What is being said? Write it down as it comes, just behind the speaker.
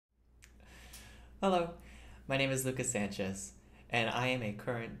Hello, my name is Sanchez, and I am a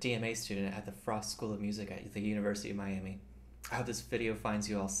current DMA student at the Frost School of Music at the University of Miami. I hope this video finds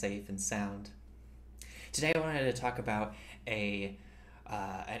you all safe and sound. Today I wanted to talk about an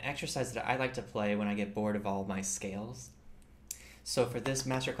exercise that I like to play when I get bored of all my scales. So for this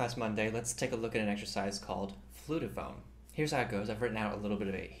Masterclass Monday, let's take a look at an exercise called Flutaphone. Here's how it goes. I've written out a little bit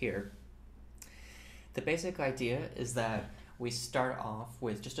of it here. The basic idea is that we start off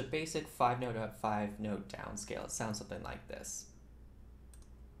with just a basic 5-note up, 5-note down scale. It sounds something like this.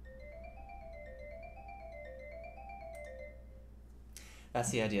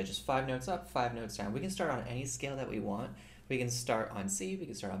 That's the idea, just 5 notes up, 5 notes down. We can start on any scale that we want. We can start on C, we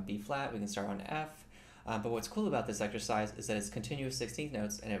can start on B flat, we can start on F. But what's cool about this exercise is that it's continuous 16th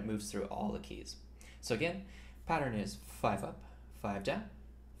notes and it moves through all the keys. So again, pattern is 5 up, 5 down,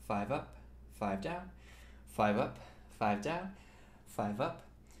 5 up, 5 down, 5 up, 5 down, 5 up,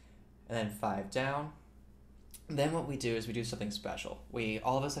 and then 5 down. Then what we do is we do something special. We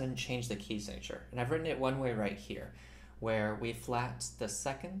all of a sudden change the key signature. And I've written it one way right here, where we flat the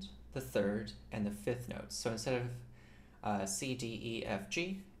second, the third, and the fifth notes. So instead of C, D, E, F,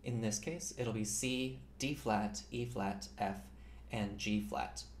 G, in this case, it'll be C, D flat, E flat, F, and G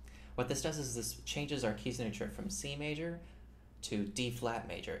flat. What this does is this changes our key signature from C major to D flat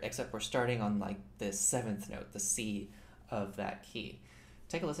major, except we're starting on like the 7th note, the C of that key.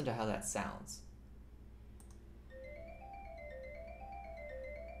 Take a listen to how that sounds.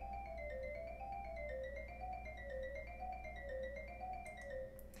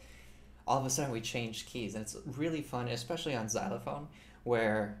 All of a sudden we change keys, and it's really fun, especially on xylophone,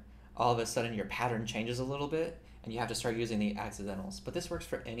 where all of a sudden your pattern changes a little bit and you have to start using the accidentals. But this works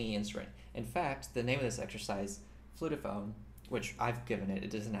for any instrument. In fact, the name of this exercise, Flutaphone, which I've given it, it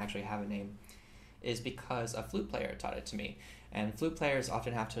doesn't actually have a name, is because a flute player taught it to me. And flute players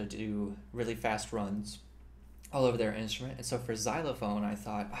often have to do really fast runs all over their instrument. And so for xylophone, I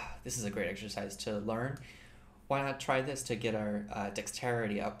thought, this is a great exercise to learn. Why not try this to get our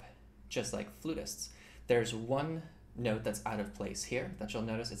dexterity up, just like flutists? There's one note that's out of place here that you'll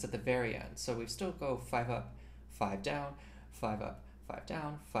notice. It's at the very end. So we still go 5 up, 5 down, 5 up, 5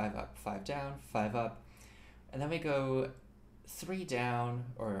 down, 5 up, 5 down, 5 up. And then we go 3 down,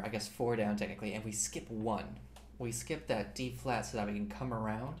 or I guess 4 down technically, and we skip 1. We skip that D flat so that we can come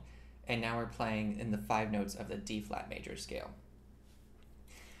around, and now we're playing in the 5 notes of the D flat major scale.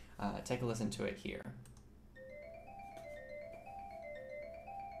 Take a listen to it here.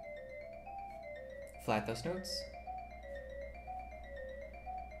 Flat those notes.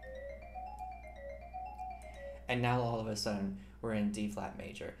 And now all of a sudden we're in D flat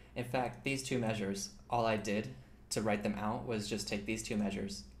major. In fact, these two measures, all I did to write them out was just take these two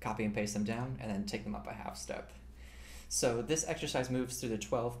measures, copy and paste them down, and then take them up a half step. So this exercise moves through the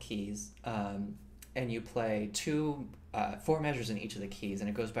 12 keys, and you play 4 measures in each of the keys, and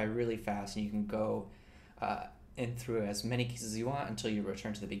it goes by really fast, and you can go in through as many keys as you want until you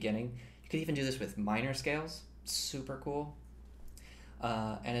return to the beginning. You could even do this with minor scales, super cool,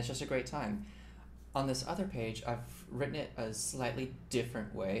 and it's just a great time. On this other page, I've written it a slightly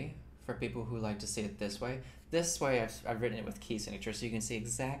different way for people who like to see it this way. This way, I've written it with key signature, so you can see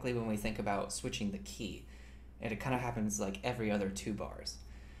exactly when we think about switching the key. And it kind of happens like every other 2 bars.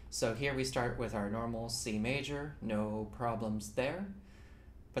 So here we start with our normal C major, no problems there.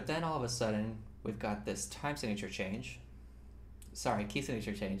 But then all of a sudden, we've got this key signature change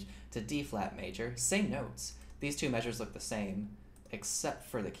to D flat major, same notes. These 2 measures look the same, except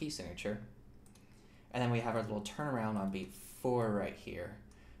for the key signature. And then we have our little turnaround on beat 4 right here,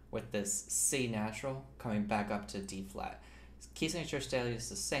 with this C natural coming back up to D flat. Key signature stays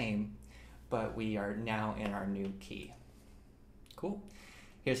the same, but we are now in our new key. Cool.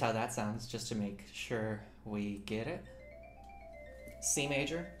 Here's how that sounds, just to make sure we get it. C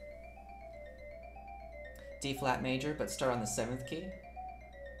major, D flat major, but start on the 7th key.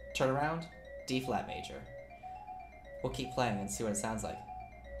 Turn around, D flat major. We'll keep playing and see what it sounds like.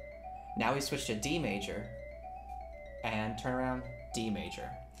 Now we switch to D major, and turn around, D major.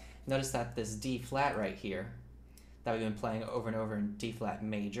 Notice that this D flat right here, that we've been playing over and over in D flat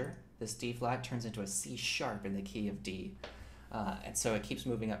major, this D flat turns into a C sharp in the key of D, and so it keeps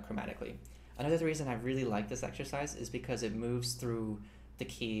moving up chromatically. Another reason I really like this exercise is because it moves through the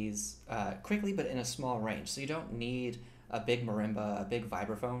keys quickly but in a small range. So you don't need a big marimba, a big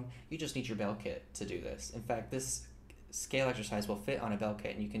vibraphone. You just need your bell kit to do this. In fact, this scale exercise will fit on a bell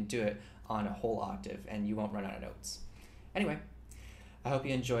kit, and you can do it on a whole octave and you won't run out of notes. Anyway, I hope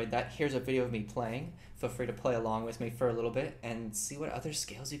you enjoyed that. Here's a video of me playing. Feel free to play along with me for a little bit and see what other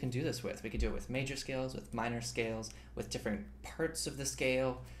scales you can do this with. We could do it with major scales, with minor scales, with different parts of the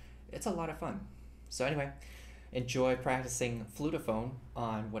scale. It's a lot of fun. So anyway, enjoy practicing Flutaphone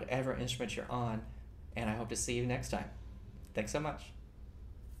on whatever instrument you're on, and I hope to see you next time. Thanks so much.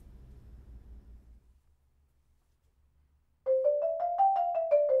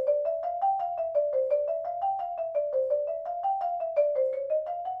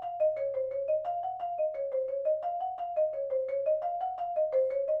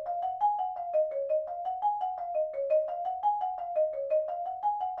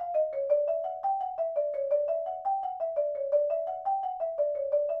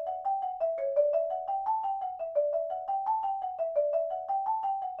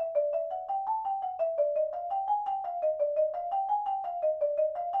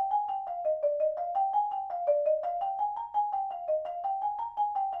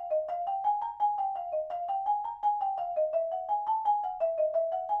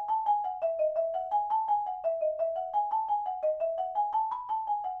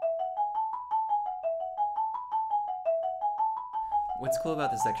 What's cool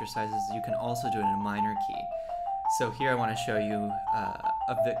about this exercise is you can also do it in a minor key. So here I want to show you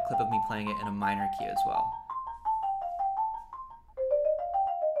a clip of me playing it in a minor key as well.